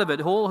part of it,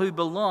 all who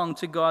belong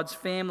to God's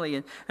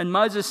family. And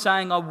Moses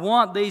saying, I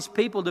want these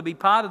people to be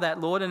part of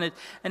that, Lord, and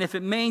if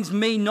it means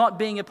me not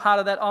being a part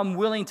of that, I'm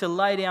willing to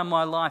lay down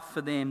my life for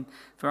them,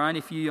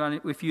 if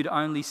you'd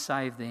only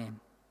save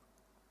them.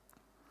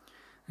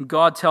 And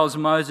God tells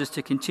Moses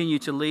to continue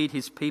to lead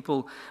his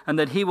people and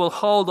that he will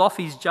hold off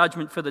his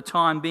judgment for the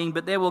time being,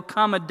 but there will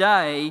come a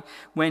day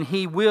when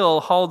he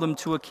will hold them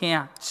to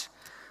account.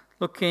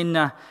 Look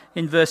in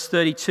verse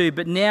 32.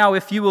 But now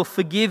if you will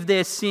forgive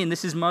their sin,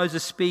 this is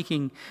Moses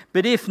speaking,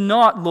 but if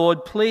not,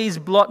 Lord, please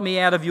blot me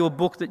out of your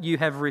book that you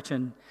have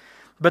written.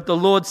 But the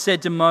Lord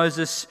said to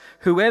Moses,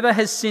 whoever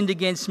has sinned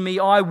against me,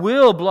 I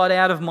will blot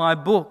out of my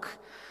book.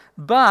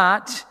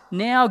 But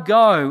now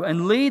go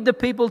and lead the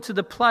people to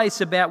the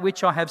place about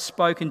which I have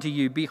spoken to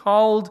you.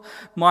 Behold,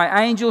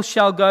 my angel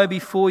shall go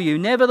before you.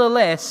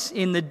 Nevertheless,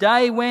 in the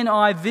day when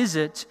I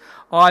visit,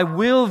 I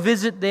will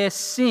visit their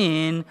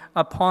sin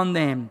upon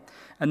them.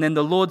 And then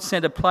the Lord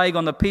sent a plague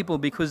on the people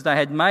because they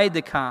had made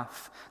the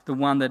calf, the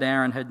one that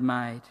Aaron had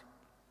made.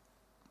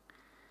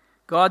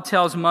 God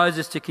tells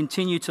Moses to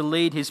continue to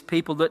lead his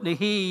people, that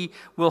he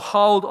will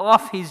hold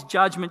off his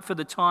judgment for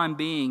the time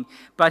being.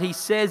 But he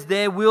says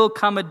there will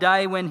come a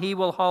day when he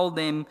will hold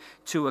them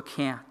to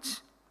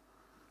account.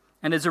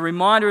 And as a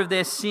reminder of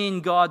their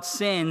sin, God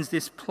sends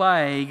this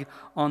plague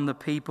on the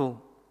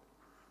people.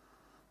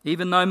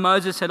 Even though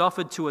Moses had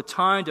offered to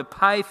atone, to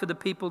pay for the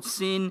people's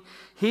sin,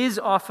 his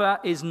offer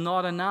is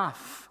not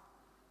enough.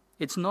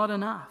 It's not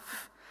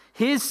enough.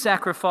 His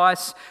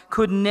sacrifice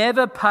could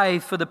never pay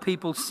for the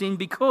people's sin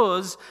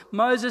because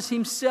Moses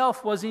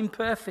himself was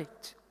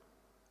imperfect.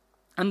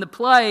 And the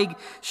plague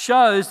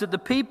shows that the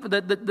people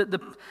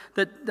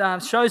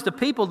shows the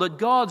people that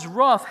God's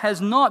wrath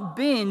has not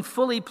been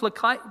fully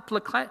placated.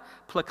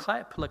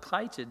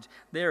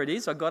 There it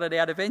is. I got it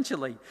out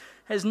eventually.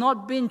 Has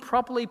not been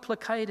properly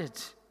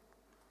placated.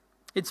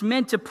 It's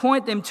meant to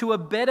point them to a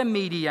better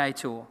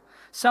mediator.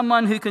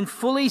 Someone who can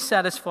fully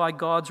satisfy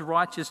God's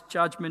righteous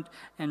judgment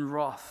and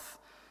wrath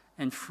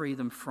and free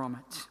them from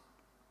it.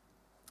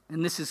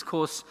 And this, of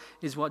course,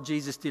 is what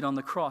Jesus did on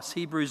the cross.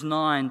 Hebrews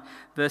 9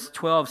 verse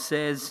 12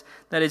 says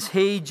that as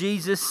he,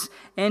 Jesus,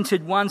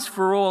 entered once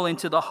for all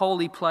into the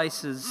holy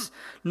places,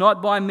 not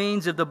by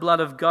means of the blood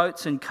of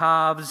goats and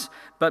calves,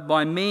 but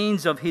by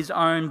means of his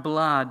own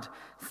blood,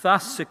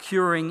 thus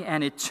securing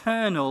an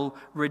eternal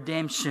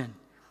redemption.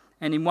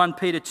 And in 1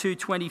 Peter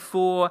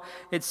 2:24,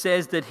 it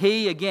says that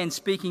he, again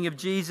speaking of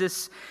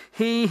Jesus,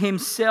 he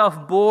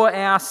himself bore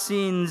our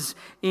sins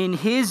in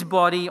his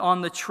body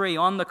on the tree,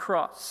 on the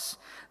cross,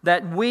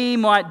 that we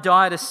might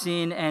die to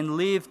sin and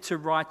live to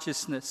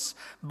righteousness.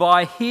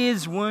 By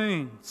his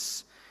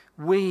wounds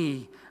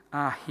we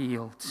are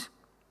healed.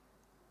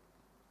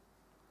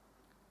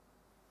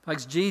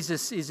 Folks,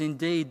 Jesus is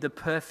indeed the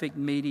perfect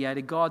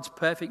mediator, God's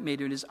perfect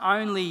mediator. It is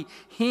only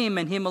him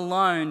and him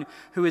alone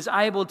who is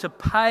able to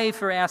pay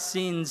for our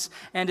sins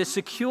and to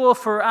secure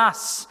for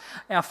us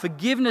our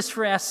forgiveness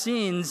for our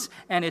sins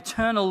and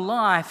eternal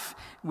life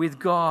with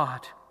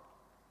God.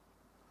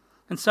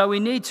 And so we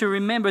need to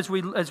remember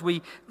as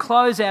we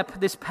close out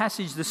this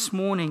passage this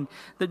morning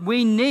that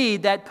we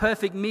need that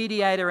perfect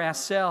mediator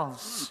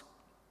ourselves.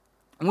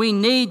 We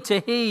need to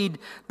heed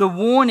the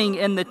warning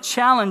and the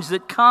challenge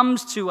that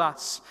comes to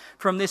us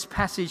from this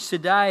passage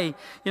today.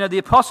 You know, the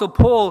Apostle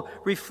Paul,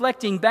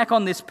 reflecting back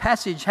on this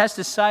passage, has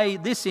to say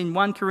this in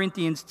 1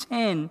 Corinthians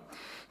 10.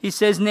 He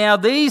says, now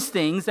these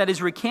things, that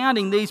is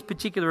recounting these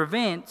particular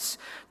events,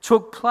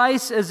 took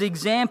place as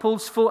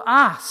examples for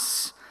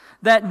us,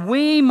 that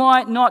we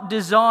might not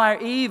desire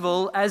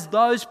evil as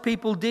those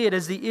people did,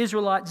 as the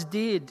Israelites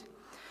did.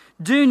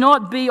 Do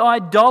not be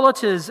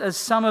idolaters as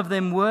some of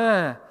them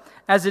were.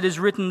 As it is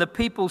written, the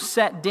people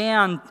sat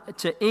down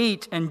to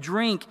eat and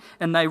drink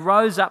and they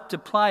rose up to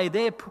play.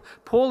 There,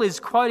 Paul is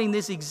quoting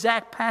this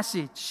exact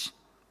passage.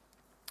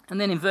 And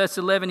then in verse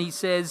 11 he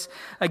says,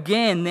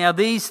 again, now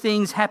these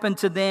things happened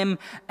to them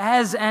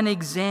as an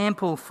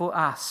example for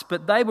us,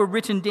 but they were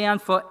written down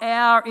for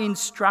our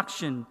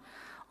instruction,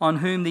 on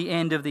whom the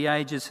end of the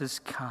ages has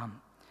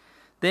come.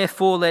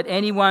 Therefore, let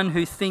anyone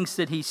who thinks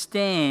that he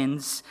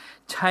stands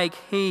take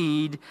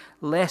heed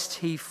lest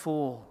he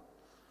fall.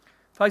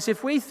 Folks,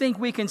 if we think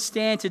we can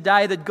stand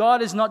today, that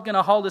God is not going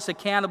to hold us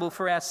accountable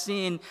for our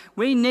sin,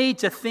 we need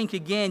to think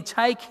again.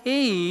 Take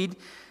heed,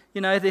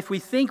 if we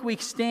think we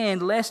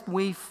stand, lest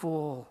we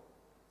fall.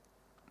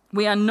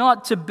 We are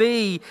not to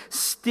be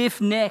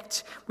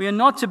stiff-necked. We are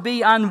not to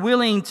be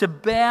unwilling to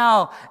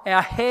bow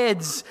our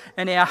heads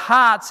and our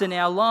hearts and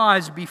our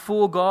lives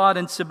before God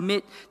and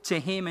submit to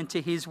him and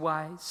to his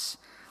ways.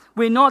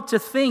 We're not to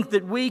think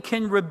that we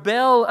can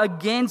rebel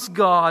against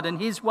God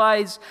and His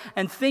ways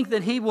and think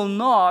that He will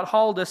not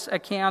hold us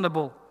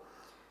accountable.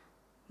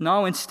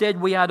 No,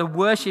 instead we are to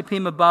worship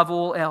Him above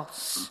all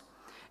else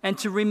and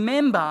to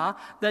remember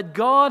that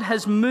God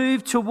has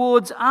moved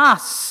towards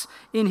us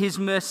in His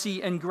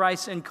mercy and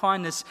grace and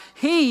kindness.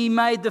 He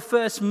made the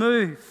first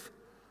move.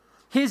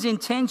 His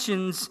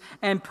intentions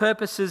and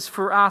purposes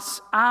for us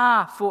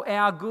are for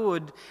our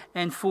good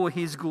and for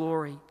His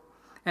glory.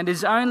 And it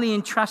is only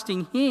in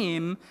trusting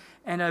Him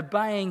and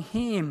obeying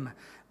Him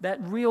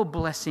that real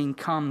blessing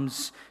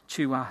comes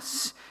to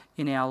us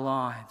in our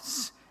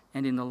lives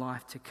and in the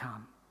life to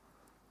come.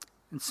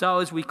 And so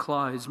as we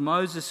close,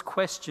 Moses'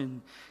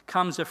 question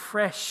comes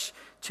afresh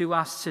to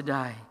us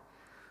today.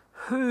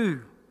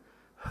 Who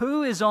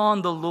is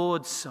on the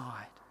Lord's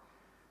side?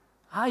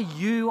 Are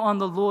you on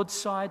the Lord's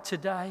side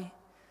today?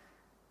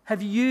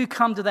 Have you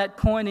come to that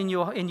point in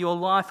your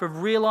life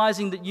of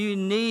realizing that you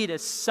need a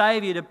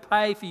Saviour to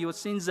pay for your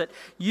sins, that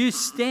you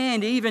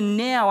stand even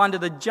now under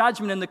the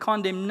judgment and the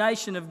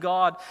condemnation of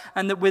God,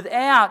 and that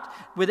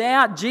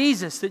without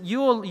Jesus, that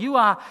you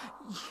are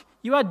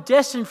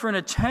destined for an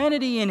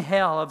eternity in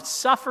hell of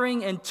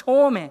suffering and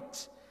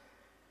torment?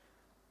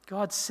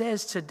 God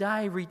says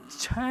today,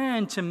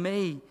 return to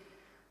me.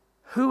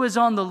 Who is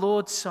on the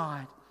Lord's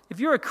side? If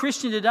you're a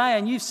Christian today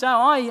and you say,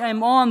 I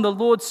am on the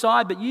Lord's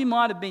side, but you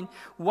might have been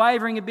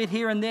wavering a bit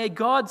here and there,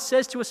 God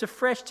says to us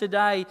afresh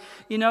today,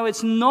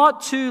 it's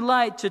not too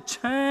late to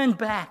turn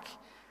back,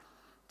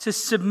 to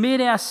submit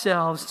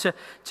ourselves,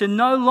 to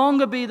no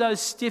longer be those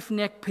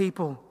stiff-necked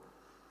people,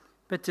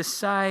 but to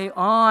say,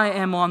 I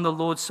am on the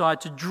Lord's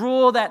side, to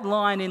draw that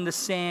line in the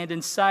sand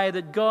and say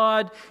that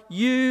God,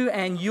 you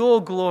and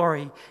your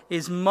glory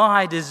is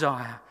my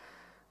desire.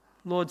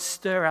 Lord,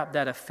 stir up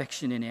that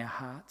affection in our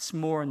hearts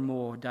more and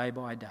more day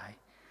by day.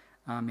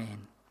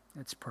 Amen.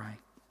 Let's pray.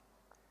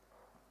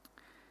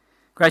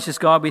 Gracious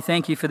God, we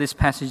thank you for this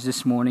passage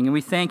this morning, and we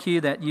thank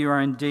you that you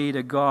are indeed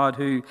a God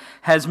who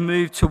has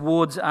moved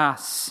towards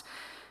us.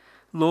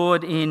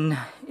 Lord, in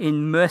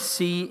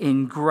mercy,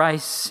 in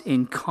grace,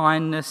 in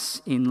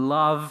kindness, in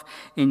love,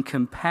 in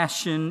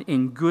compassion,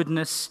 in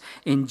goodness,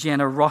 in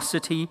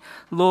generosity.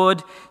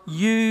 Lord,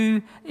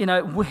 the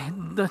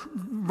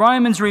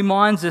Romans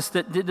reminds us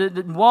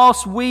that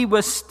whilst we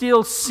were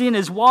still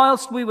sinners,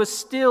 whilst we were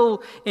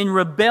still in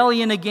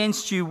rebellion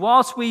against you,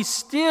 whilst we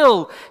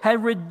still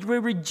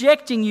were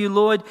rejecting you,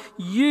 Lord,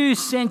 you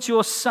sent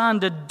your Son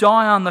to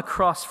die on the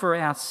cross for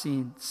our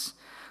sins.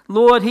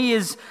 Lord,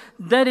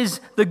 that is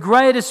the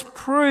greatest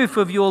proof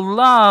of your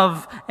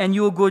love and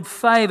your good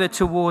favour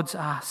towards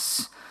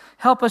us.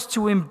 Help us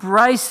to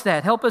embrace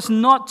that. Help us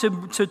not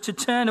to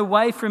turn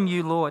away from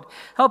you, Lord.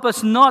 Help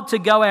us not to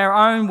go our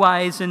own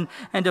ways and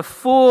to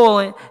fall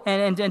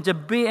and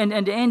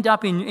to end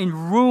up in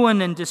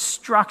ruin and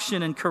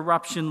destruction and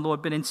corruption,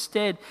 Lord, but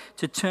instead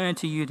to turn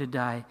to you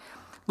today.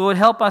 Lord,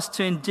 help us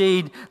to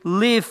indeed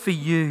live for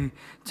you,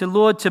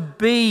 to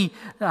be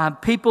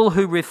people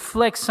who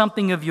reflect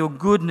something of your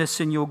goodness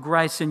and your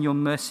grace and your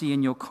mercy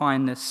and your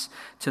kindness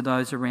to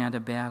those around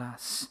about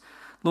us.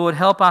 Lord,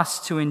 help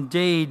us to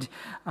indeed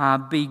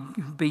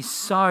be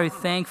so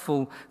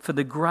thankful for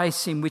the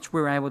grace in which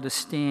we're able to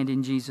stand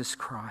in Jesus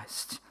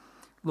Christ.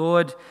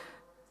 Lord,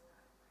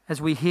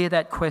 as we hear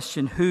that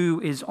question, who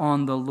is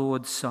on the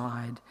Lord's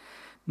side?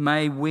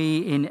 May we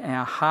in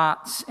our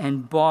hearts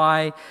and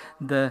by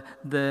the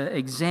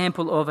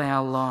example of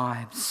our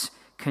lives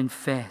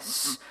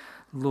confess,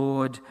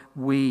 Lord,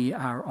 we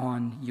are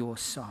on your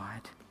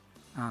side.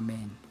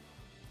 Amen.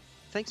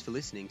 Thanks for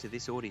listening to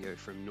this audio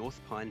from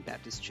North Pine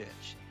Baptist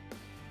Church.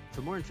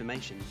 For more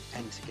information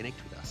and to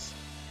connect with us,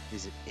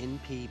 visit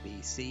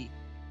npbc.org.au.